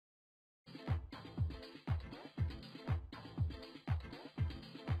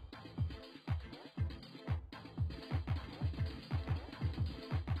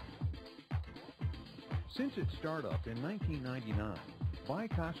Since its startup in 1999,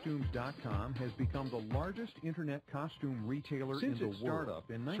 BuyCostumes.com has become the largest internet costume retailer in the world. Since its startup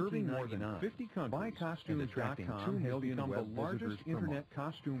in 1999, serving more than 50 countries, BuyCostumes.com has become the largest internet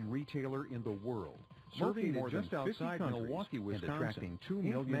costume retailer in the world. Serving more just outside Milwaukee, Wisconsin, 2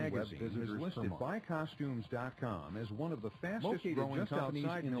 million web visitors listed BuyCostumes.com as one of the fastest growing companies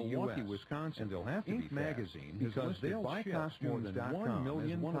in Milwaukee, Wisconsin. And they'll have to be magazine because they'll ship more than 1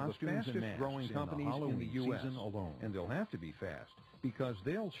 million one of the fastest growing companies in the U.S. alone. And they'll have to be fast because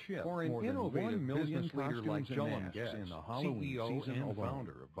they'll ship more than 1 million business leader like Jellum Getz in the Halloween season and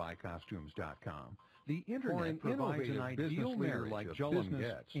founder of BuyCostumes.com. The Internet provides an ideal marriage like Jellum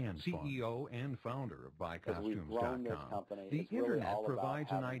Getz and CEO and founder of BuyCostumes.com. The Internet provides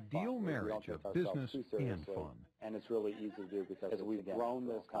an ideal marriage of business and fun. And it's really easy to do because as we've grown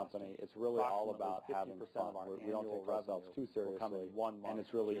this company, it's really all about having fun. We don't take ourselves too seriously, and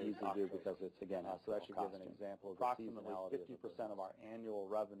it's really easy to do because it's, again, so that should give an example of approximately 50% of our annual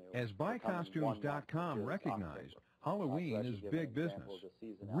revenue. As BuyCostumes.com recognized, Halloween is big business,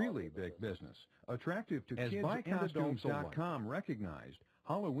 really big business, attractive to kids and adults alike. BuyCostumes.com recognized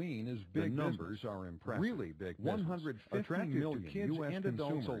Halloween is big. The numbers are impressive. Really big business. 150 million kids and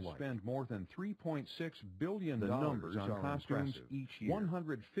adults spend more than $3.6 billion on costumes each year.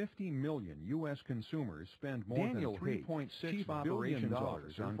 150 million U.S. consumers spend more than $3.6 billion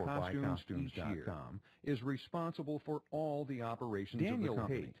on costumes each year. Is responsible for all the operations of the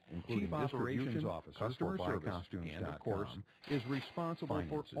company. Chief Operations Officer for BuyCostumes.com, and of course, is responsible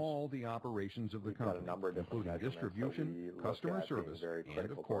for all the operations of the company, including distribution, customer service, and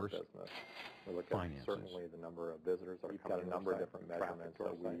of course, we look at certainly the number of visitors that are coming. We've got a number of different measurements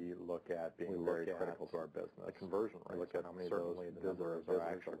that we look at being very critical to our business. The conversion rate. We look at how many of those visitors are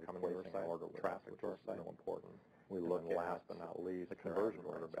actually coming to our site. Traffic to our site is important. We look at, last but not least, the conversion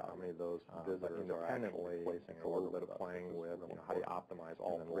rate. How many of those visitors are independently placing a little bit of playing with, how do you optimize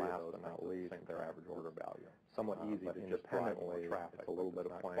all three of those, and not least their average order value. Somewhat easy to just independently, it's a little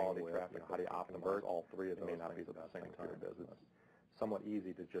bit of playing with, how do you optimize all three of those. It may not be at the same time business. Somewhat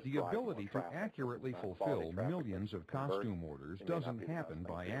easy to just the ability to accurately fulfill millions of costume orders doesn't happen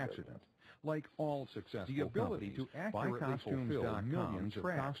by accident. Like all successful companies, BuyCostumes.com millions of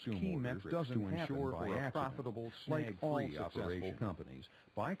costume orders doesn't happen by accident. Profitable, snag-free operation. Companies,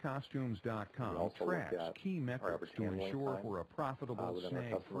 BuyCostumes.com tracks key metrics to ensure for a profitable,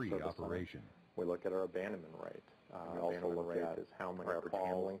 snag-free operation. We look at our abandonment rate. We also look at is how many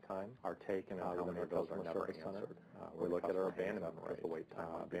handling time are taken and how many of those are never answered. We look at our abandonment rate.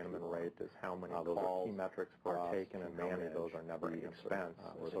 Abandonment rate is how many calls key metrics are taken and how many of those are never expense.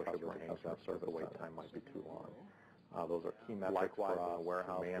 Where the customer hangs up, so the wait time might be too long. Those are key metrics for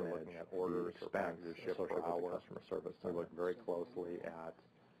warehouse. We're looking at orders, expense, ship per hour, customer service. We look very closely at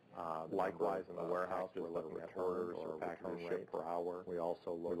likewise in the warehouse, we're looking at orders or return rate per hour. We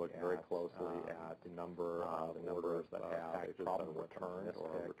also look very closely at the number of orders that have a problem returned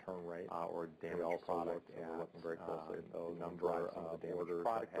or a return rate or damaged product. And we're looking very closely at those number of orders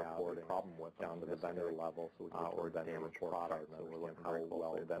that have a problem with down to the vendor level, so we can or damaged product. So we're looking how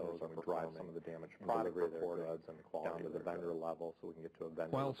well vendors are performing some of the damaged product reports and the quality down to the vendor level, so we can get to a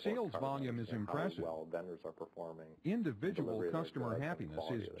vendor. While sales volume is impressive, how well vendors are performing, individual customer happiness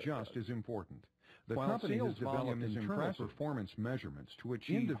is just as important. The company has developed internal performance measurements to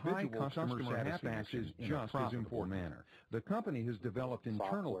achieve high customer satisfaction in a profitable manner. The company has developed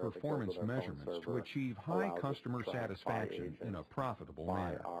internal performance measurements to achieve high customer satisfaction in a profitable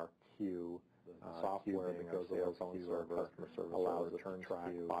manner. Software that goes with our phone server customer service allows return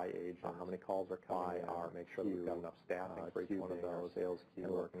track by agent, how many calls are coming in, make sure that we've got enough staffing for each one of those, sales queue,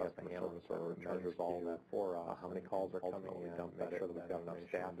 working at the handling server, measures all that for us, how many calls are coming in, make sure that we've got enough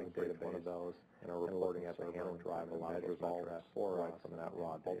staffing for each one of those, and our reporting at the handling drive measures all that for us from that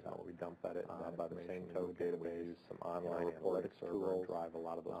raw data. We dump that by the same token database, some online analytics tools drive a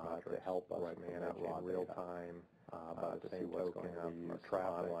lot of those metrics to help us manage in real time. By the same token, we use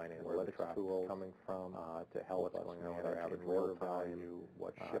online analytics tools coming from to help us going on with our average order value,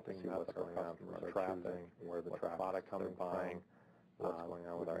 what shipping method our customers are traffic, where the product coming buying, what's going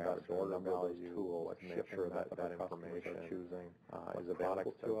on with our average order value, tools to make sure that that information choosing is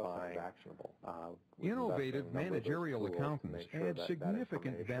available to us and actionable. Innovative managerial accountants add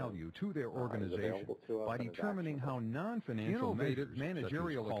significant value to their organization by determining how non-financial measures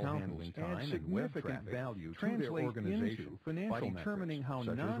managerial accountants add significant value to their organization by determining how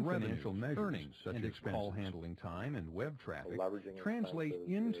non-financial measures earnings and call handling time and web traffic translate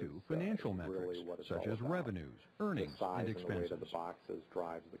into financial metrics such as revenues, earnings, and expenses. boxes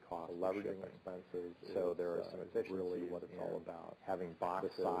drives the cost of leveraging expenses. So there is some efficiency really what it's all about. Having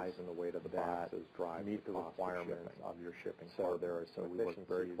boxes, the size and the weight of the boxes drive meet the requirements of your shipping partner. So there is some efficiency.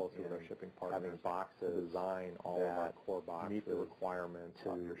 Very closely with our shipping partners. Having boxes design all of our core boxes meet the requirements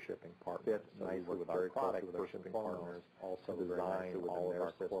of your shipping partner. Fit nicely with our products with our shipping partners. Also design all of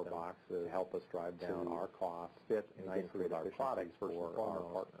our core boxes to help us drive down our costs. Fit nicely with our products for our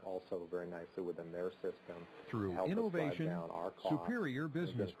partner. Also very nicely within their system. Through innovation, superior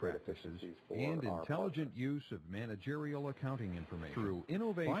business practices, and intelligent use of managerial accounting information. Through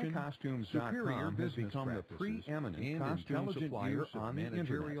innovation, SuperiorCostumes.com has become the preeminent costume supplier on the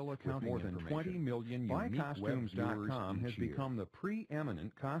managerial accounting more than 20 million unique web viewers has become the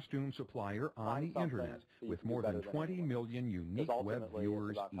preeminent costume supplier on the Internet with more than 20 million unique web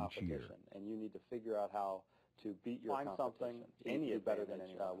viewers each year. And you need to figure out how to beat your competition. Any better than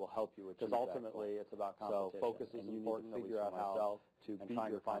anyone will help you achieve that. Because ultimately, it's about competition. So focus is important. You need to figure out how to beat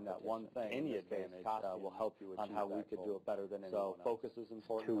your find that one thing. Any advantage will help you achieve on how we could do it better than anyone else. So focus is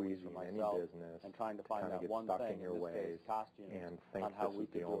important. Too easy in any business. And trying to find that one thing in your ways and think this is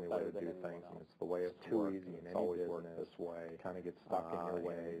the only way to do things. And it's the way it's too easy in any business this way. Kind of get stuck in your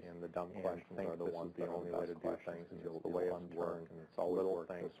ways. And the dumb questions are the ones the only way to do things. And it's the way it's worked. And it's always worked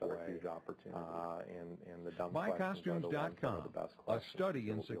this way. Huge opportunity. And the dumb BuyCostumes.com, a study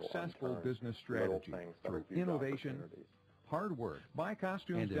in successful business strategy through innovation, hard work.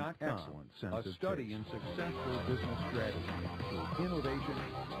 BuyCostumes.com, a study in successful business strategy through innovation,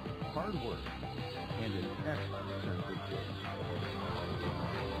 hard work, and an excellent sense of taste.